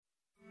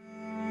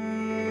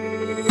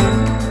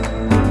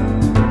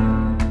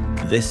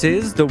This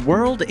is The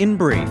World in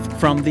Brief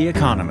from The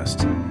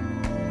Economist.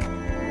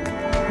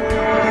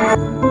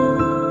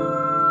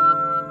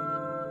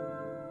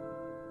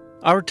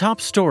 Our top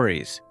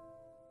stories.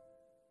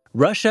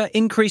 Russia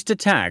increased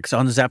attacks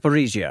on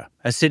Zaporizhia,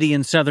 a city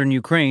in southern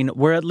Ukraine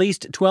where at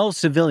least 12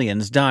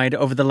 civilians died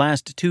over the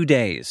last 2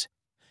 days.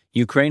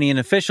 Ukrainian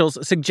officials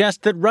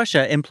suggest that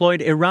Russia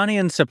employed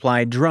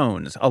Iranian-supplied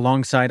drones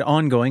alongside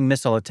ongoing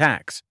missile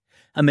attacks.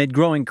 Amid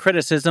growing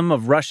criticism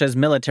of Russia's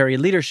military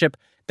leadership,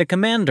 the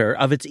commander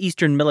of its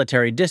eastern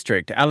military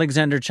district,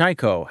 Alexander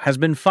Chaiko, has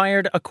been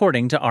fired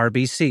according to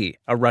RBC,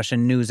 a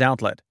Russian news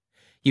outlet.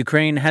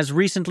 Ukraine has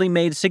recently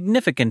made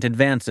significant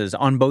advances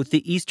on both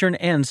the eastern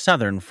and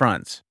southern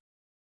fronts.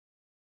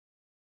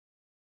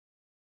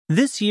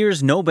 This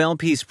year's Nobel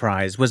Peace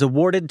Prize was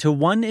awarded to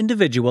one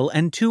individual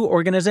and two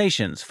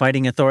organizations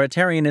fighting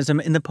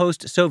authoritarianism in the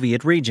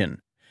post-Soviet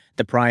region.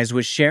 The prize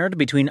was shared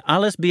between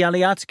Ales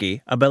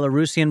Bialyatsky, a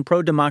Belarusian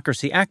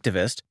pro-democracy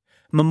activist,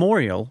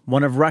 Memorial,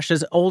 one of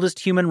Russia's oldest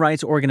human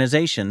rights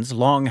organizations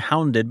long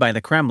hounded by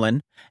the Kremlin,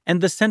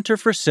 and the Center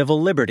for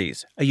Civil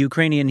Liberties, a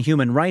Ukrainian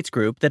human rights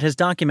group that has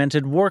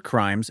documented war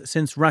crimes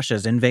since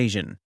Russia's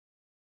invasion.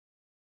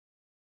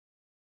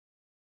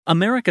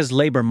 America's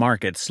labor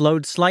market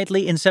slowed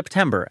slightly in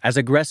September as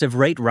aggressive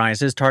rate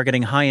rises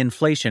targeting high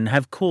inflation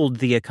have cooled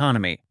the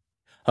economy.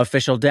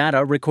 Official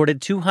data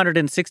recorded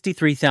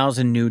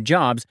 263,000 new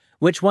jobs,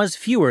 which was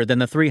fewer than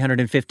the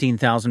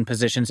 315,000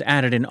 positions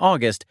added in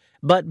August,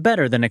 but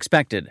better than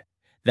expected.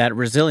 That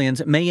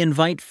resilience may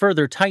invite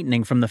further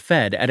tightening from the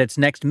Fed at its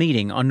next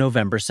meeting on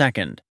November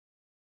 2nd.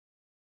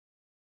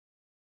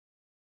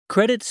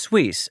 Credit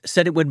Suisse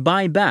said it would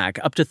buy back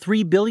up to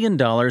 $3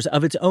 billion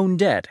of its own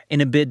debt in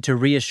a bid to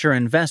reassure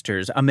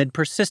investors amid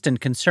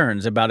persistent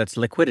concerns about its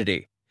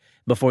liquidity.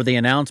 Before the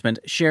announcement,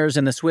 shares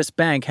in the Swiss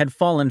bank had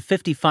fallen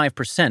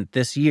 55%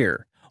 this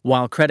year,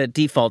 while credit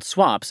default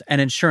swaps, an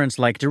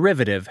insurance-like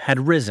derivative,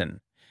 had risen.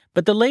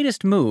 But the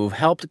latest move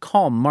helped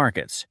calm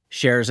markets.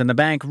 Shares in the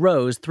bank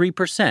rose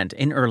 3%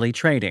 in early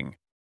trading.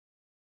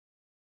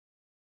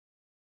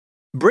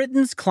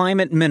 Britain's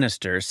climate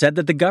minister said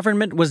that the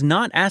government was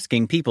not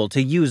asking people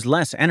to use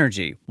less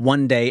energy,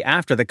 one day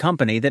after the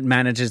company that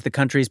manages the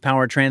country's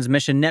power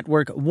transmission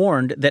network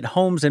warned that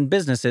homes and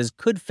businesses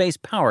could face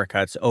power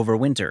cuts over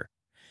winter.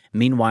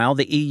 Meanwhile,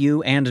 the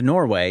EU and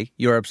Norway,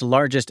 Europe's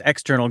largest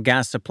external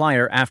gas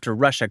supplier after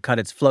Russia cut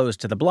its flows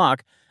to the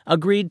bloc,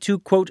 agreed to,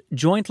 quote,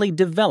 jointly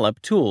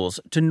develop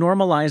tools to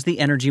normalize the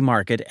energy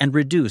market and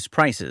reduce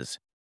prices.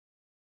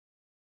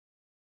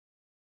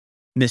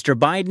 Mr.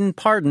 Biden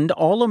pardoned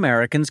all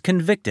Americans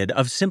convicted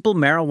of simple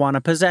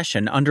marijuana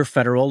possession under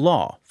federal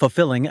law,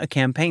 fulfilling a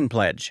campaign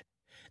pledge.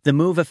 The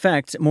move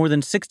affects more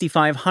than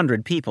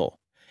 6,500 people.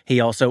 He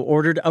also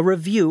ordered a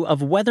review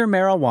of whether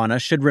marijuana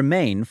should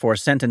remain, for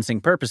sentencing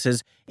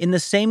purposes, in the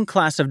same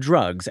class of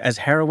drugs as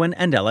heroin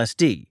and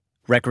LSD.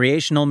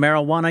 Recreational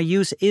marijuana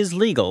use is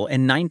legal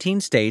in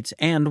 19 states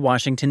and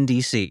Washington,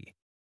 D.C.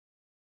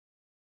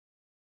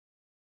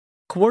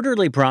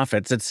 Quarterly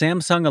profits at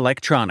Samsung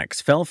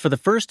Electronics fell for the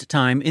first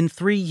time in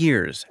 3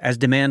 years as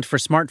demand for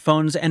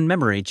smartphones and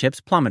memory chips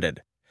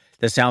plummeted.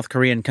 The South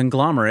Korean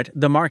conglomerate,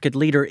 the market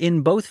leader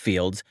in both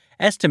fields,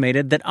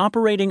 estimated that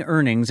operating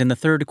earnings in the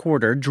third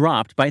quarter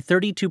dropped by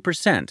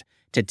 32%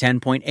 to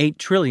 10.8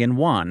 trillion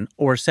won,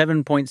 or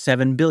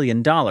 $7.7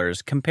 billion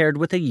compared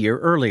with a year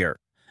earlier.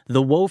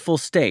 The woeful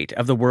state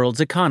of the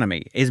world's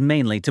economy is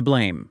mainly to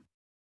blame.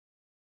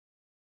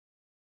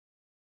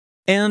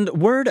 And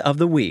word of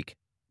the week,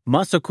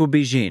 masoku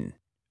bijin,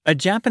 a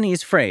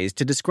Japanese phrase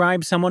to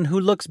describe someone who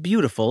looks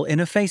beautiful in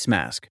a face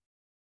mask.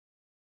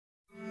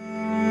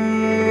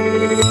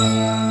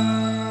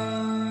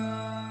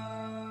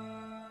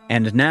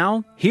 And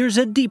now, here's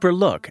a deeper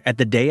look at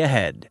the day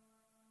ahead.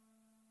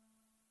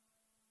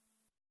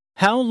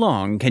 How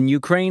long can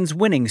Ukraine's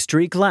winning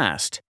streak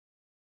last?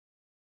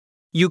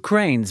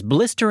 Ukraine's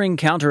blistering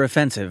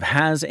counteroffensive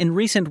has, in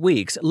recent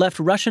weeks, left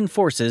Russian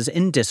forces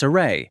in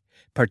disarray,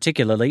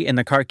 particularly in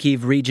the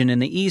Kharkiv region in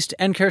the east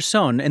and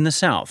Kherson in the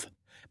south.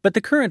 But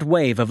the current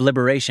wave of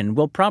liberation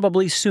will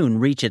probably soon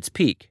reach its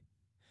peak.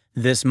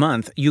 This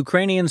month,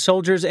 Ukrainian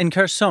soldiers in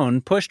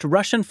Kherson pushed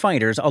Russian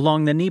fighters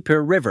along the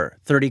Dnieper River,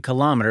 30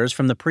 kilometers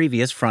from the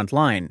previous front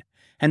line,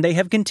 and they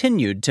have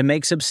continued to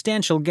make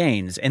substantial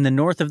gains in the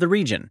north of the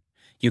region.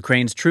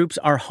 Ukraine's troops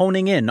are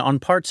honing in on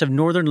parts of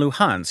northern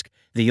Luhansk,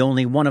 the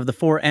only one of the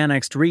 4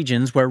 annexed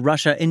regions where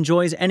Russia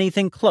enjoys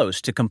anything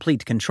close to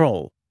complete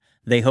control.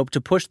 They hope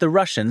to push the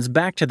Russians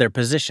back to their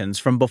positions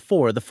from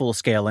before the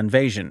full-scale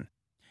invasion.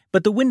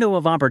 But the window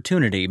of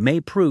opportunity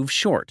may prove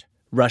short.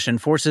 Russian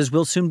forces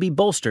will soon be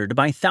bolstered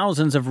by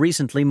thousands of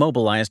recently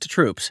mobilized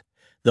troops.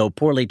 Though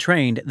poorly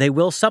trained, they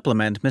will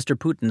supplement Mr.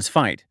 Putin's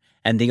fight,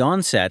 and the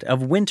onset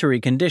of wintry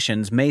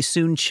conditions may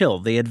soon chill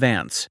the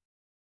advance.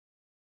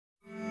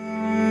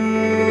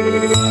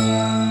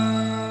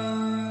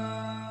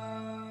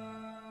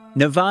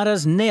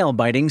 Nevada's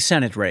nail-biting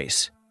Senate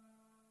race.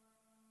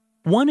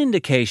 One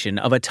indication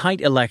of a tight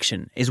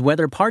election is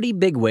whether party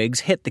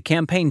bigwigs hit the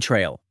campaign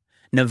trail.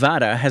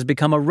 Nevada has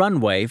become a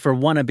runway for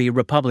wannabe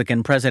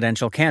Republican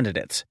presidential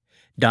candidates.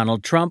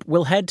 Donald Trump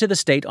will head to the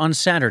state on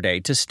Saturday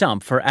to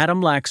stump for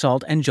Adam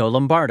Laxalt and Joe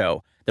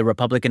Lombardo, the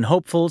Republican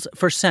hopefuls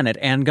for Senate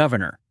and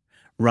governor.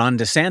 Ron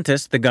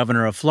DeSantis, the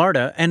governor of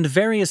Florida, and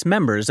various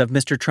members of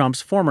Mr.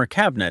 Trump's former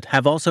cabinet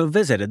have also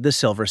visited the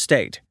Silver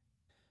State.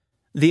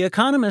 The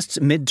Economist's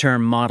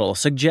midterm model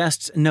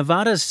suggests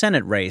Nevada's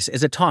Senate race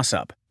is a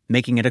toss-up,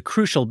 making it a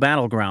crucial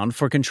battleground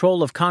for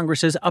control of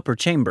Congress's upper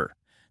chamber.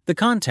 The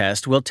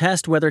contest will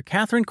test whether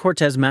Catherine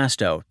Cortez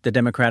Masto, the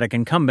Democratic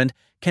incumbent,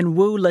 can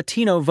woo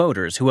Latino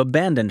voters who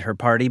abandoned her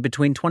party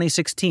between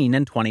 2016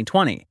 and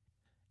 2020.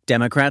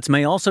 Democrats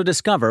may also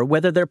discover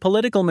whether their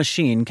political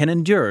machine can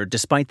endure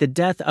despite the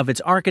death of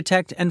its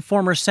architect and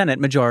former Senate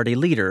Majority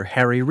Leader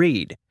Harry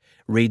Reid.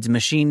 Reid's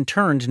machine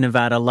turned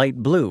Nevada light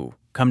blue.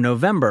 Come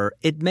November,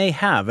 it may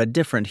have a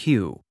different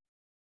hue.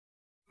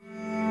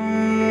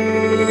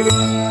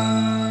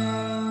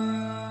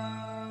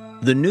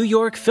 The New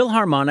York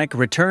Philharmonic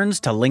returns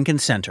to Lincoln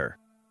Center.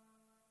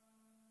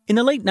 In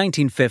the late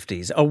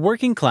 1950s, a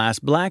working-class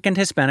Black and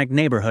Hispanic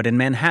neighborhood in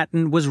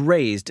Manhattan was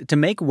razed to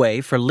make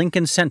way for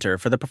Lincoln Center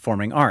for the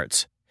Performing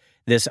Arts.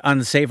 This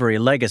unsavory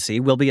legacy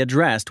will be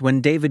addressed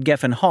when David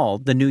Geffen Hall,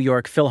 the New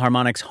York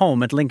Philharmonic's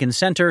home at Lincoln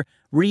Center,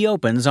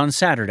 reopens on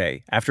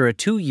Saturday after a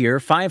 2-year,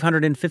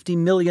 $550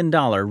 million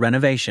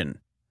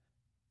renovation.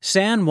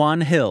 San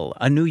Juan Hill,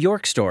 A New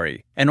York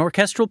Story, an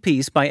orchestral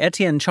piece by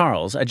Etienne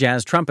Charles, a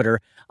jazz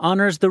trumpeter,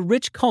 honors the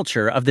rich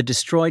culture of the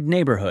destroyed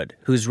neighborhood,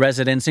 whose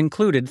residents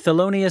included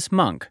Thelonious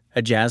Monk,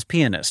 a jazz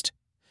pianist.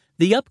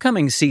 The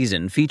upcoming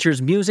season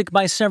features music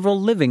by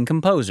several living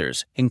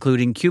composers,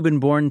 including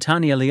Cuban-born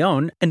Tania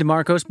León and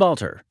Marcos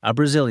Balter, a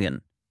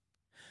Brazilian.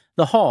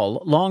 The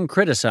hall, long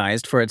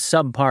criticized for its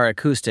subpar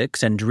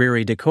acoustics and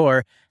dreary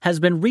decor, has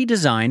been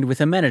redesigned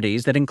with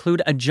amenities that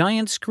include a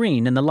giant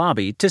screen in the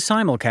lobby to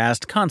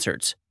simulcast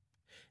concerts.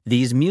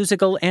 These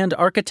musical and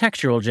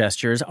architectural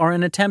gestures are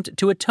an attempt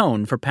to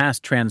atone for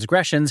past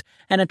transgressions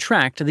and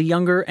attract the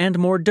younger and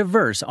more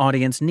diverse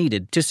audience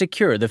needed to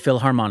secure the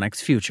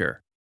Philharmonic's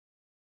future.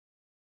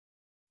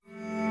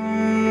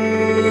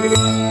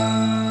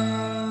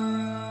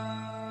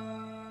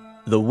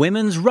 The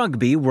Women's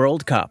Rugby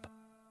World Cup.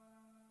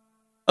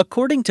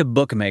 According to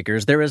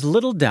bookmakers, there is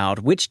little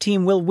doubt which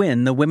team will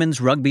win the Women's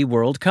Rugby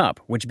World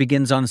Cup, which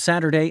begins on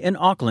Saturday in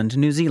Auckland,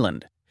 New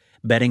Zealand.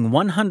 Betting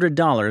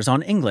 $100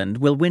 on England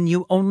will win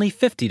you only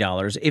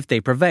 $50 if they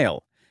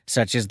prevail.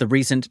 Such is the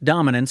recent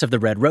dominance of the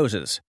Red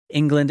Roses.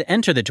 England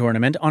enter the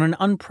tournament on an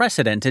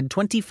unprecedented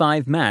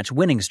 25-match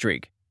winning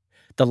streak.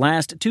 The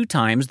last 2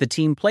 times the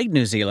team played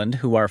New Zealand,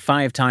 who are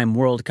 5-time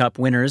World Cup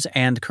winners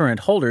and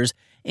current holders,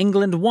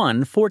 England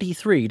won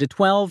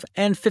 43-12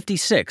 and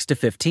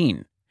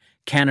 56-15.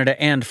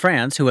 Canada and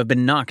France, who have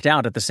been knocked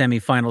out at the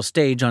semi-final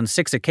stage on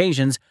 6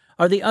 occasions,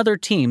 are the other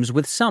teams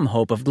with some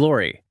hope of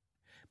glory.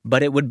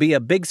 But it would be a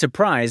big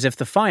surprise if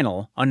the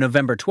final, on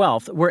November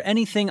 12th, were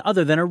anything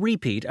other than a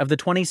repeat of the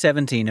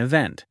 2017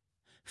 event.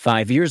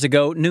 5 years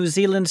ago, New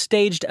Zealand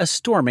staged a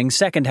storming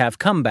second-half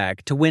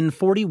comeback to win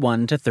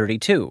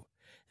 41-32.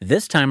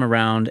 This time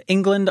around,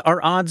 England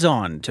are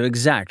odds-on to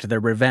exact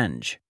their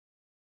revenge.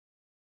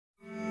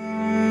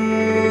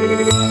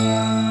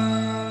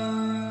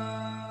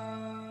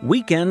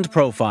 Weekend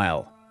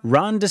Profile: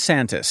 Ron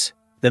DeSantis,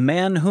 the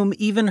man whom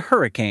even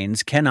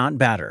hurricanes cannot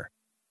batter.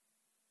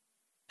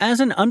 As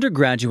an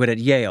undergraduate at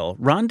Yale,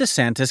 Ron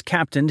DeSantis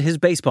captained his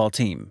baseball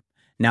team.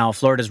 Now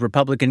Florida's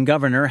Republican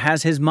governor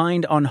has his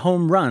mind on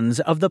home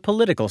runs of the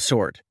political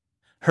sort.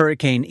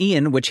 Hurricane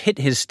Ian, which hit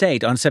his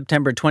state on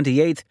September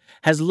 28th,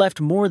 has left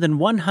more than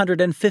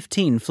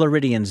 115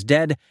 Floridians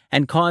dead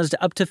and caused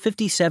up to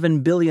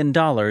 $57 billion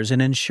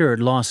in insured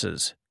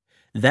losses.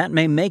 That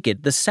may make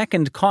it the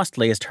second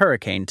costliest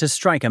hurricane to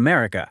strike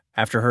America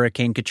after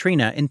Hurricane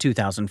Katrina in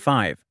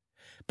 2005.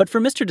 But for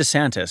Mr.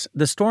 DeSantis,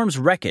 the storm's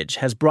wreckage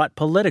has brought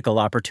political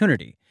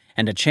opportunity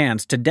and a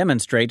chance to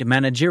demonstrate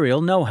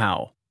managerial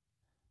know-how.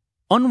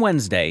 On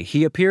Wednesday,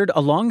 he appeared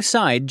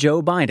alongside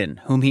Joe Biden,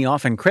 whom he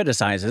often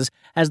criticizes,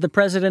 as the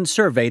president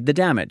surveyed the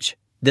damage.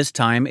 This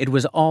time, it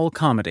was all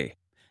comedy.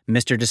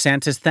 Mr.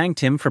 DeSantis thanked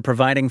him for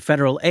providing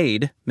federal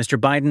aid. Mr.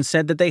 Biden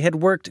said that they had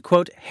worked,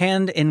 quote,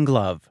 hand in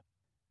glove.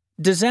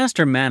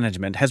 Disaster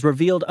management has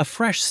revealed a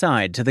fresh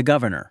side to the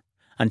governor.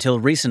 Until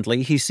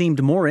recently, he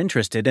seemed more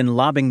interested in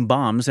lobbing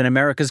bombs in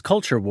America's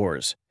culture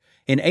wars.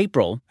 In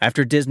April,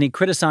 after Disney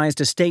criticized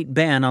a state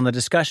ban on the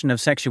discussion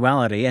of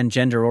sexuality and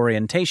gender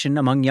orientation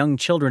among young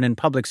children in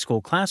public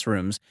school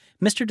classrooms,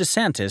 Mr.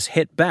 DeSantis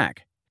hit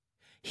back.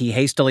 He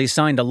hastily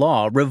signed a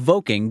law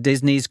revoking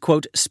Disney's,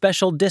 quote,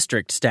 special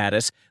district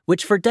status,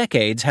 which for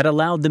decades had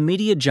allowed the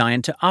media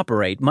giant to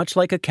operate much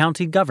like a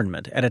county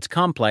government at its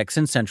complex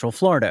in Central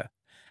Florida.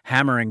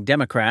 Hammering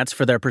Democrats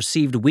for their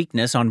perceived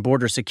weakness on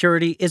border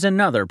security is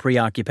another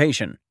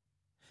preoccupation.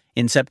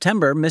 In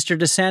September, Mr.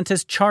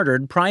 DeSantis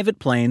chartered private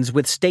planes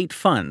with state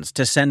funds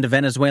to send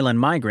Venezuelan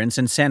migrants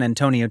in San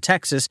Antonio,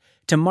 Texas,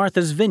 to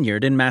Martha's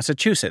Vineyard in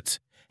Massachusetts,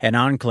 an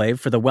enclave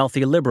for the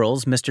wealthy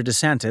liberals Mr.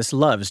 DeSantis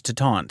loves to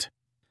taunt.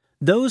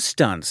 Those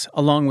stunts,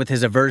 along with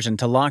his aversion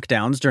to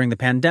lockdowns during the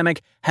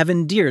pandemic, have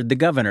endeared the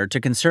governor to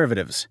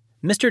conservatives.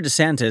 Mr.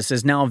 DeSantis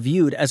is now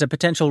viewed as a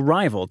potential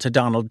rival to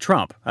Donald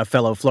Trump, a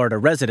fellow Florida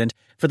resident,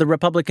 for the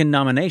Republican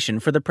nomination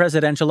for the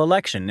presidential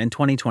election in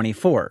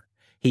 2024.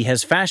 He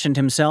has fashioned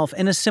himself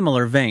in a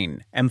similar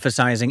vein,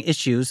 emphasizing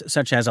issues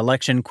such as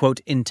election, quote,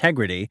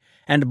 integrity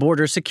and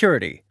border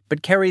security,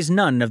 but carries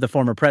none of the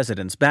former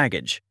president's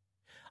baggage.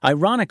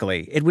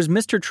 Ironically, it was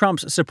Mr.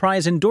 Trump's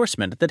surprise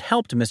endorsement that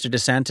helped Mr.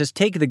 DeSantis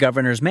take the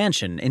governor's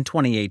mansion in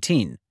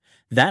 2018.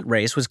 That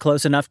race was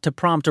close enough to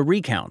prompt a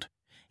recount.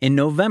 In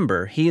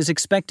November, he is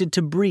expected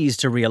to breeze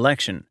to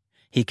re-election.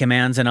 He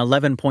commands an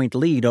 11-point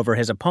lead over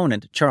his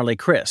opponent, Charlie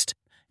Crist.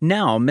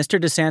 Now, Mr.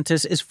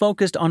 DeSantis is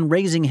focused on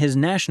raising his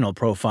national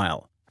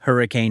profile.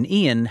 Hurricane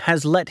Ian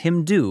has let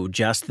him do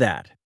just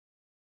that.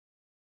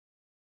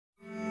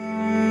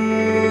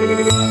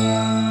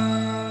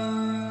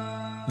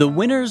 The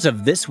winners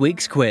of this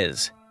week's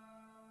quiz.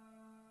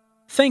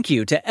 Thank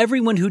you to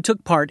everyone who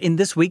took part in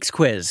this week's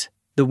quiz.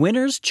 The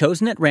winners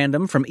chosen at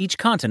random from each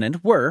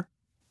continent were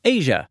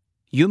Asia,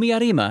 Yumi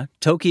Arima,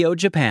 Tokyo,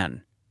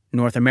 Japan.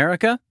 North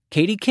America,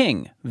 Katie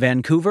King,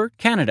 Vancouver,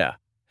 Canada.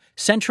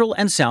 Central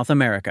and South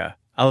America,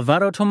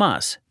 Alvaro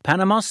Tomas,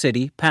 Panama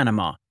City,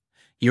 Panama.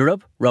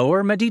 Europe,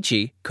 Rower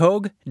Medici,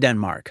 Kog,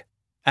 Denmark.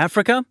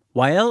 Africa,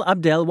 Wael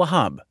Abdel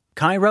Wahab,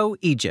 Cairo,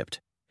 Egypt.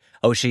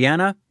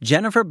 Oceania,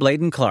 Jennifer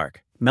Bladen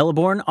Clark,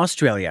 Melbourne,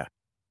 Australia.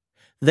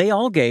 They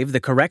all gave the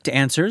correct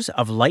answers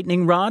of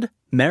Lightning Rod,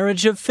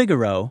 Marriage of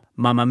Figaro,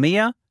 Mamma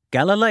Mia,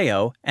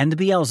 Galileo, and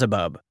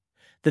Beelzebub.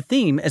 The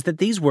theme is that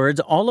these words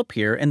all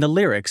appear in the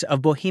lyrics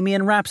of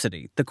Bohemian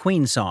Rhapsody, the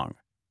Queen song.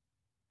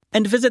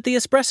 And visit the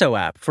Espresso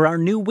app for our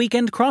new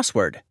weekend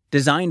crossword,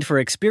 designed for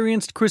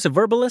experienced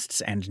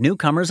cruciverbalists and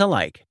newcomers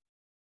alike.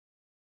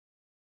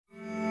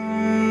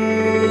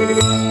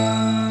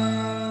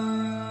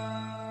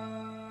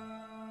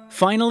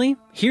 Finally,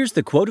 here's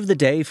the quote of the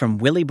day from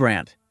Willy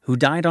Brandt, who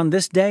died on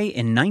this day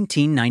in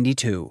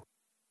 1992.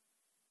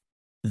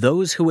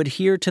 Those who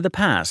adhere to the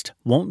past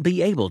won't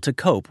be able to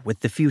cope with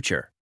the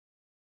future.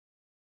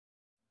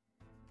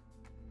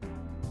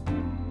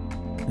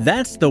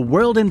 That's The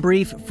World in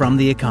Brief from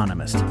The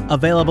Economist,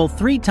 available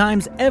 3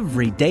 times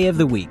every day of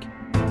the week.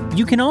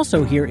 You can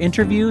also hear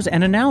interviews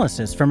and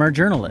analysis from our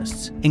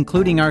journalists,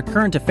 including our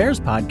current affairs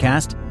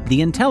podcast,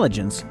 The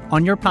Intelligence,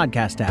 on your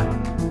podcast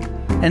app.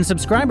 And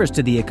subscribers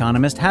to The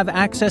Economist have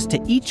access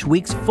to each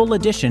week's full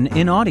edition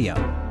in audio.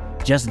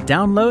 Just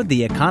download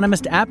The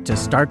Economist app to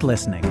start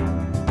listening.